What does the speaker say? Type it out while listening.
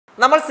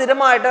നമ്മൾ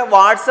സ്ഥിരമായിട്ട്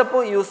WhatsApp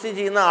use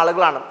ചെയ്യുന്ന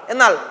ആളുകളാണ്.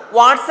 എന്നാൽ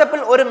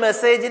വാട്സപ്പിൽ ഒരു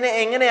മെസ്സേജിനെ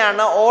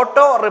എങ്ങനെയാണ്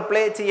ഓട്ടോ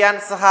റിപ്ലൈ ചെയ്യാൻ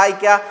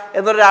സഹായിക്കുക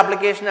എന്നൊരു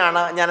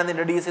ആപ്ലിക്കേഷനാണ് ഞാനിന്ന്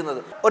ഇൻട്രൊഡ്യൂസ് ചെയ്യുന്നത്.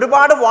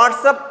 ഒരുപാട്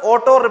വാട്സപ്പ്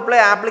ഓട്ടോ റിപ്ലൈ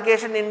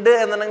ആപ്ലിക്കേഷൻ ഉണ്ട്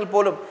എന്നുണ്ടെങ്കിൽ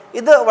പോലും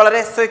ഇത്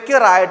വളരെ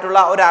സെക്യൂർ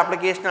ആയിട്ടുള്ള ഒരു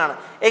ആപ്ലിക്കേഷനാണ്.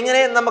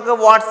 എങ്ങനെ നമുക്ക്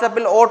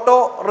വാട്സപ്പിൽ ഓട്ടോ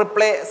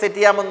റിപ്ലൈ സെറ്റ്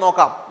ചെയ്യാമെന്ന്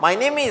നോക്കാം. My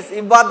name is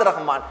ഇബാദ്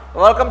Rahman.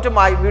 Welcome to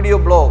my video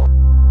blog.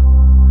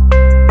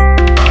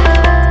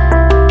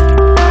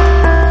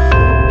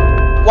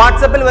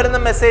 വാട്സപ്പിൽ വരുന്ന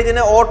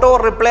മെസ്സേജിന് ഓട്ടോ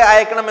റിപ്ലൈ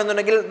അയക്കണം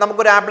എന്നുണ്ടെങ്കിൽ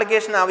നമുക്കൊരു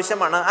ആപ്ലിക്കേഷൻ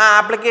ആവശ്യമാണ്. ആ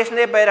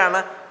ആപ്ലിക്കേഷൻ്റെ പേരാണ്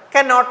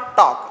കനോട്ട്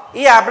ടോക്ക്.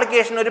 ഈ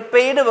ആപ്ലിക്കേഷൻ ഒരു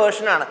പെയ്ഡ്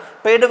വേർഷനാണ്.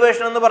 പെയ്ഡ്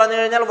വേർഷൻ എന്ന് പറഞ്ഞു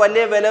കഴിഞ്ഞാൽ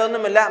വലിയ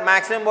വിലയൊന്നുമില്ല.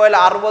 മാക്സിമം പോയാൽ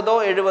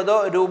 60-70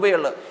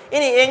 രൂപയുള്ളൂ.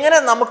 ഇനി എങ്ങനെ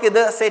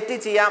നമുക്കിത് സെറ്റ്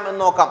ചെയ്യാം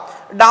എന്ന് നോക്കാം.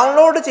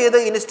 ഡൗൺലോഡ് ചെയ്ത്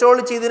ഇൻസ്റ്റാൾ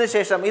ചെയ്തതിനു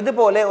ശേഷം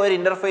ഇതുപോലെ ഒരു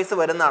ഇൻ്റർഫേസ്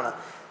വരുന്നതാണ്.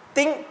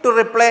 Think to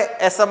reply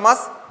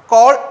SMS,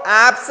 call,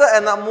 apps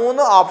എന്ന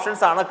 3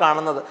 ഓപ്ഷൻസ് ആണ്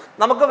കാണുന്നത്.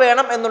 നമുക്ക്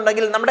വേണം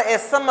എന്നുണ്ടെങ്കിൽ നമ്മുടെ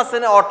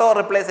SMS-ന് ഓട്ടോ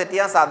റിപ്ലൈ സെറ്റ്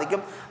ചെയ്യാൻ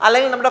സാധിക്കും,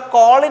 അല്ലെങ്കിൽ നമ്മുടെ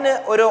കോളിന്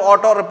ഒരു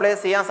ഓട്ടോ റിപ്ലൈ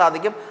ചെയ്യാൻ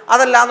സാധിക്കും.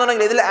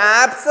 അതല്ലാന്നുണ്ടെങ്കിൽ ഇതിൽ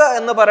ആപ്സ്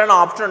എന്ന് പറയുന്ന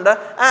ഓപ്ഷൻ ഉണ്ട്.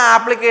 ആ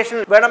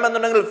ആപ്ലിക്കേഷനിൽ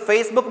വേണമെന്നുണ്ടെങ്കിൽ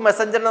ഫേസ്ബുക്ക്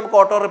മെസ്സഞ്ചറിന് നമുക്ക്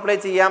ഓട്ടോ റിപ്ലൈ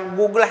ചെയ്യാം,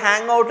 ഗൂഗിൾ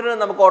ഹാങ് ഔട്ടിന്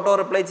നമുക്ക് ഓട്ടോ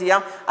റിപ്ലൈ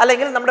ചെയ്യാം,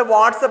 അല്ലെങ്കിൽ നമ്മുടെ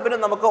വാട്സപ്പിന്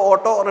നമുക്ക്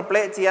ഓട്ടോ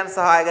റിപ്ലൈ ചെയ്യാൻ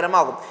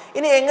സഹായകരമാകും.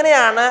 ഇനി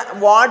എങ്ങനെയാണ്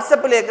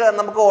വാട്സപ്പിലേക്ക്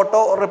നമുക്ക്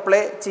ഓട്ടോ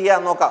റിപ്ലൈ ചെയ്യാൻ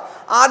നോക്കാം.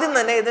 ആദ്യം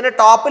തന്നെ ഇതിൻ്റെ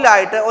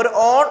ടോപ്പിലായിട്ട് ഒരു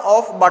ഓൺ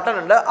ഓഫ് ബട്ടൺ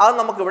ഉണ്ട്. അത്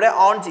നമുക്കിവിടെ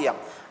ഓൺ ചെയ്യാം.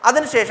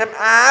 അതിനുശേഷം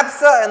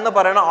ആപ്സ് എന്ന്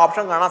പറയുന്ന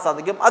ഓപ്ഷൻ കാണാൻ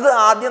സാധിക്കും. അത്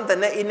ആദ്യം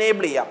തന്നെ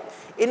ഇനേബിൾ ചെയ്യാം.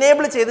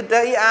 ഇനേബിൾ ചെയ്തിട്ട്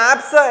ഈ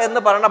ആപ്സ്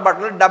എന്ന് പറയുന്ന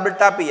ബട്ടണിൽ ഡബിൾ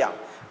ടാപ്പ് ചെയ്യാം.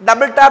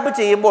 ഡബിൾ ടാപ്പ്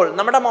ചെയ്യുമ്പോൾ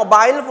നമ്മുടെ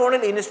മൊബൈൽ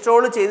ഫോണിൽ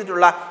ഇൻസ്റ്റാൾ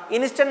ചെയ്തിട്ടുള്ള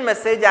ഇൻസ്റ്റൻറ്റ്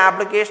മെസ്സേജ്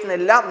ആപ്ലിക്കേഷൻ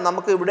എല്ലാം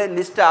നമുക്ക് ഇവിടെ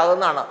ലിസ്റ്റ്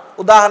ആകുന്നതാണ്.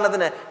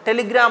 ഉദാഹരണത്തിന്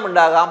ടെലിഗ്രാം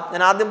ഉണ്ടാകാം,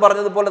 ഞാൻ ആദ്യം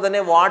പറഞ്ഞതുപോലെ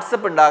തന്നെ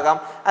വാട്സപ്പ് ഉണ്ടാകാം,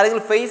 അല്ലെങ്കിൽ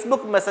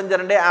ഫേസ്ബുക്ക്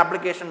മെസ്സഞ്ചറിൻ്റെ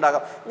ആപ്ലിക്കേഷൻ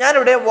ഉണ്ടാകാം.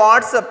 ഞാനിവിടെ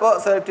വാട്സപ്പ്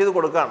സെലക്ട് ചെയ്ത്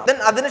കൊടുക്കുകയാണ്. ദെൻ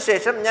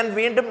അതിനുശേഷം ഞാൻ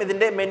വീണ്ടും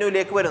ഇതിൻ്റെ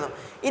മെനുവിലേക്ക് വരുന്നു.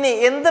 ഇനി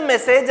എന്ത്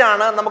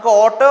മെസ്സേജാണ് നമുക്ക്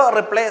ഓട്ടോ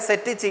റിപ്ലൈ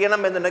സെറ്റ് ചെയ്യണം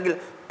എന്നുണ്ടെങ്കിൽ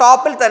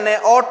ടോപ്പിൽ തന്നെ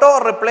ഓട്ടോ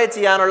റിപ്ലൈ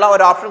ചെയ്യാനുള്ള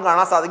ഒരു ഓപ്ഷൻ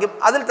കാണാൻ സാധിക്കും.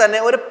 അതിൽ തന്നെ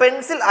ഒരു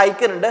പെൻസിൽ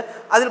ഐക്കൺ ഉണ്ട്.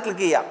 അതിൽ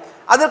ക്ലിക്ക് ചെയ്യാം.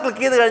 അത്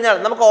ക്ലിക്ക് ചെയ്ത് കഴിഞ്ഞാൽ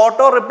നമുക്ക്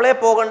ഓട്ടോ റിപ്ലൈ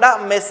പോകേണ്ട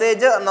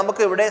മെസ്സേജ്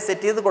നമുക്ക് ഇവിടെ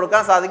സെറ്റ് ചെയ്ത്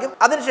കൊടുക്കാൻ സാധിക്കും.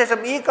 അതിനുശേഷം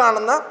ഈ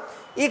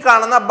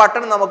കാണുന്ന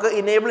ബട്ടൺ നമുക്ക്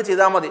ഇനേബിൾ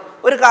ചെയ്താൽ മതി.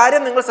 ഒരു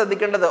കാര്യം നിങ്ങൾ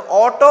ശ്രദ്ധിക്കേണ്ടത്,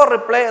 ഓട്ടോ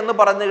റിപ്ലൈ എന്ന്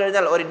പറഞ്ഞു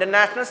കഴിഞ്ഞാൽ ഒരു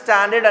ഇൻ്റർനാഷണൽ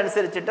സ്റ്റാൻഡേർഡ്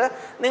അനുസരിച്ചിട്ട്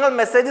നിങ്ങൾ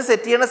മെസ്സേജ്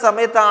സെറ്റ് ചെയ്യുന്ന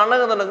സമയത്താണ്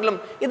എന്നുണ്ടെങ്കിലും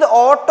ഇത്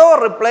ഓട്ടോ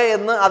റിപ്ലൈ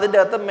എന്ന് അതിൻ്റെ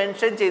അകത്ത്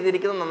മെൻഷൻ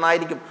ചെയ്തിരിക്കുന്നത്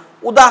നന്നായിരിക്കും.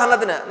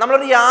 ഉദാഹരണത്തിന്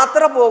നമ്മളൊരു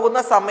യാത്ര പോകുന്ന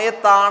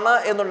സമയത്താണ്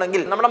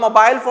എന്നുണ്ടെങ്കിൽ നമ്മുടെ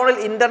മൊബൈൽ ഫോണിൽ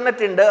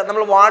ഇൻ്റർനെറ്റ് ഉണ്ട്,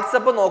 നമ്മൾ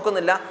വാട്സപ്പ്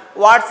നോക്കുന്നില്ല,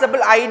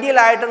 വാട്സപ്പിൽ ഐഡിയൽ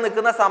ആയിട്ട്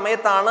നിൽക്കുന്ന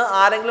സമയത്താണ്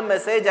ആരെങ്കിലും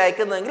മെസ്സേജ്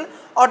അയക്കുന്നതെങ്കിൽ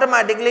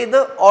ഓട്ടോമാറ്റിക്കലി ഇത്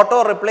ഓട്ടോ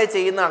റിപ്ലൈ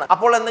ചെയ്യുന്നതാണ്.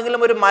 അപ്പോൾ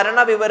എന്തെങ്കിലും ഒരു മരണ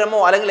വിവരമോ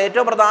അല്ലെങ്കിൽ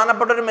ഏറ്റവും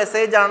പ്രധാനപ്പെട്ട ഒരു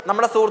മെസ്സേജാണ്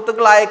നമ്മുടെ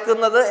സുഹൃത്തുക്കൾ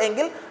അയക്കുന്നത്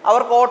എങ്കിൽ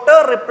അവർക്ക് ഓട്ടോ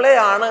റിപ്ലൈ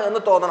ആണ്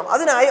എന്ന് തോന്നണം.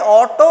 അതിനായി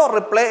ഓട്ടോ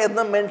റിപ്ലൈ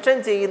എന്ന് മെൻഷൻ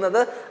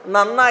ചെയ്യുന്നത്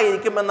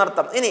നന്നായിരിക്കും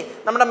എന്നർത്ഥം. ഇനി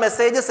നമ്മുടെ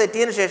മെസ്സേജ് സെറ്റ്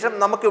ചെയ്തതിനു ശേഷം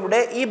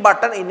നമുക്കിവിടെ ഈ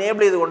ബട്ടൺ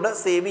ഇനേബിൾ ചെയ്തുകൊണ്ട്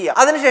സേവ് ചെയ്യാം.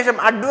 അതിനുശേഷം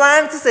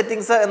അഡ്വാൻസ്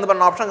സെറ്റിംഗ്സ് എന്ന്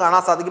പറഞ്ഞ ഓപ്ഷൻ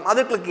കാണാൻ സാധിക്കും.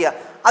 അതിൽ ക്ലിക്ക്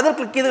ചെയ്യുക. അതിൽ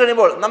ക്ലിക്ക് ചെയ്ത്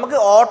കഴിയുമ്പോൾ നമുക്ക്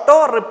ഓട്ടോ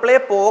റിപ്ലൈ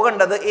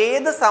പോകേണ്ടത്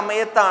ഏത്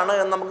സമയത്താണ്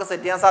എന്ന് നമുക്ക്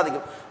സെറ്റ് ചെയ്യാൻ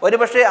സാധിക്കും.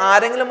 ഒരുപക്ഷെ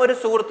ആരെങ്കിലും ഒരു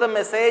സുഹൃത്ത്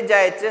മെസ്സേജ്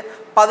അയച്ച്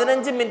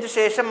 15 മിനിറ്റ്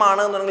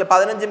ശേഷമാണ് എന്നുണ്ടെങ്കിൽ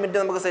 15 മിനിറ്റ്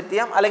നമുക്ക് സെറ്റ്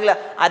ചെയ്യാം, അല്ലെങ്കിൽ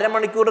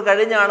അരമണിക്കൂർ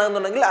കഴിഞ്ഞാണ്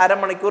എന്നുണ്ടെങ്കിൽ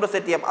അരമണിക്കൂർ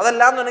സെറ്റ് ചെയ്യാം.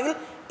 അതല്ല എന്നുണ്ടെങ്കിൽ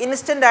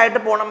ഇൻസ്റ്റൻ്റ് ആയിട്ട്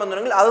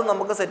പോകണമെന്നുണ്ടെങ്കിൽ അത്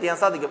നമുക്ക് സെറ്റ് ചെയ്യാൻ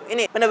സാധിക്കും.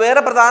 ഇനി പിന്നെ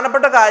വേറെ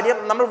പ്രധാനപ്പെട്ട കാര്യം,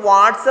 നമ്മൾ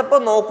വാട്സപ്പ്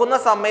നോക്കുന്ന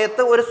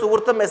സമയത്ത് ഒരു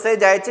സുഹൃത്ത്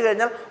മെസ്സേജ് അയച്ചു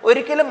കഴിഞ്ഞാൽ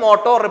ഒരിക്കലും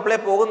ഓട്ടോ റിപ്ലൈ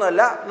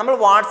പോകുന്നതല്ല. നമ്മൾ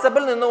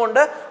വാട്സപ്പിൽ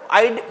നിന്നുകൊണ്ട്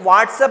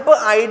വാട്സപ്പ്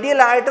ഐഡിയൽ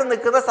ആയിട്ട്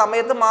നിൽക്കുന്ന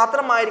സമയത്ത്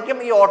മാത്രമായിരിക്കും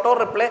ഈ ഓട്ടോ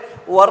റിപ്ലൈ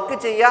വർക്ക്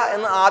ചെയ്യുക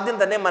എന്ന് ആദ്യം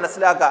തന്നെ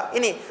മനസ്സിലാക്കുക.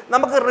 ഇനി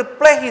നമുക്ക്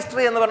റിപ്ലൈ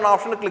ഹിസ്റ്ററി എന്ന് പറഞ്ഞ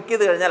ഓപ്ഷൻ ക്ലിക്ക്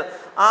ചെയ്ത് കഴിഞ്ഞാൽ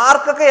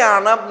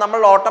ആർക്കൊക്കെയാണ് നമ്മൾ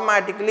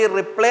ഓട്ടോമാറ്റിക്കലി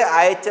റിപ്ലൈ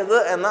അയച്ചത്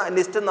എന്ന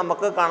ലിസ്റ്റ്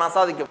നമുക്ക് കാണാൻ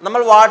സാധിക്കും.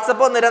 നമ്മൾ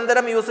വാട്സപ്പ്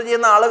നിരന്തരം യൂസ്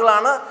ചെയ്യുന്ന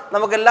ആളുകളാണ്.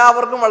 നമുക്ക്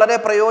എല്ലാവർക്കും വളരെ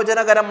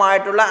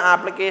പ്രയോജനകരമായിട്ടുള്ള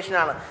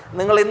ആപ്ലിക്കേഷനാണ്.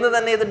 നിങ്ങൾ ഇന്ന്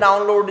തന്നെ ഇത്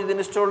ഡൗൺലോഡ് ചെയ്ത്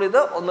ഇൻസ്റ്റാൾ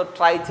ചെയ്ത് ഒന്ന്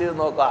ട്രൈ ചെയ്ത്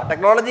നോക്കുക.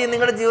 ടെക്നോളജി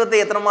നിങ്ങളുടെ ജീവിതത്തെ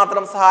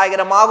എത്രമാത്രം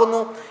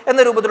സഹായകരമാകുന്നു എന്ന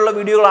രൂപത്തിലുള്ള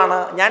വീഡിയോകളാണ്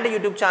ഞാൻ എൻ്റെ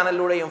യൂട്യൂബ്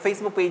ചാനലിലൂടെയും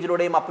ഫേസ്ബുക്ക്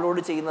പേജിലൂടെയും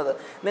അപ്ലോഡ് ചെയ്യുന്നത്.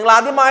 നിങ്ങൾ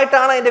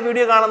ആദ്യമായിട്ടാണ് എൻ്റെ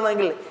വീഡിയോ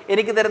കാണുന്നതെങ്കിൽ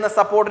എനിക്ക് തരുന്ന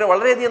സപ്പോർട്ടിന്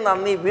വളരെയധികം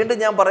നന്ദി. വീണ്ടും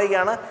ഞാൻ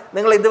പറയുകയാണ്,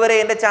 നിങ്ങൾ ഇതുവരെ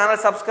എൻ്റെ ചാനൽ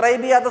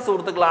സബ്സ്ക്രൈബ് ചെയ്യാത്ത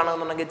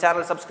സുഹൃത്തുക്കളാണെന്നുണ്ടെങ്കിൽ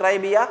ചാനൽ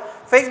സബ്സ്ക്രൈബ് ചെയ്യുക.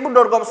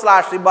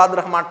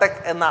 facebook.com/ibadrahmanTech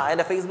എന്ന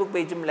എൻ്റെ ഫേസ്ബുക്ക്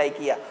പേജും ലൈക്ക്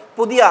ചെയ്യുക.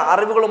 പുതിയ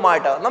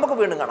അറിവുകളുമായിട്ട് നമുക്ക്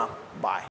വീണ്ടും കാണാം. ബൈ.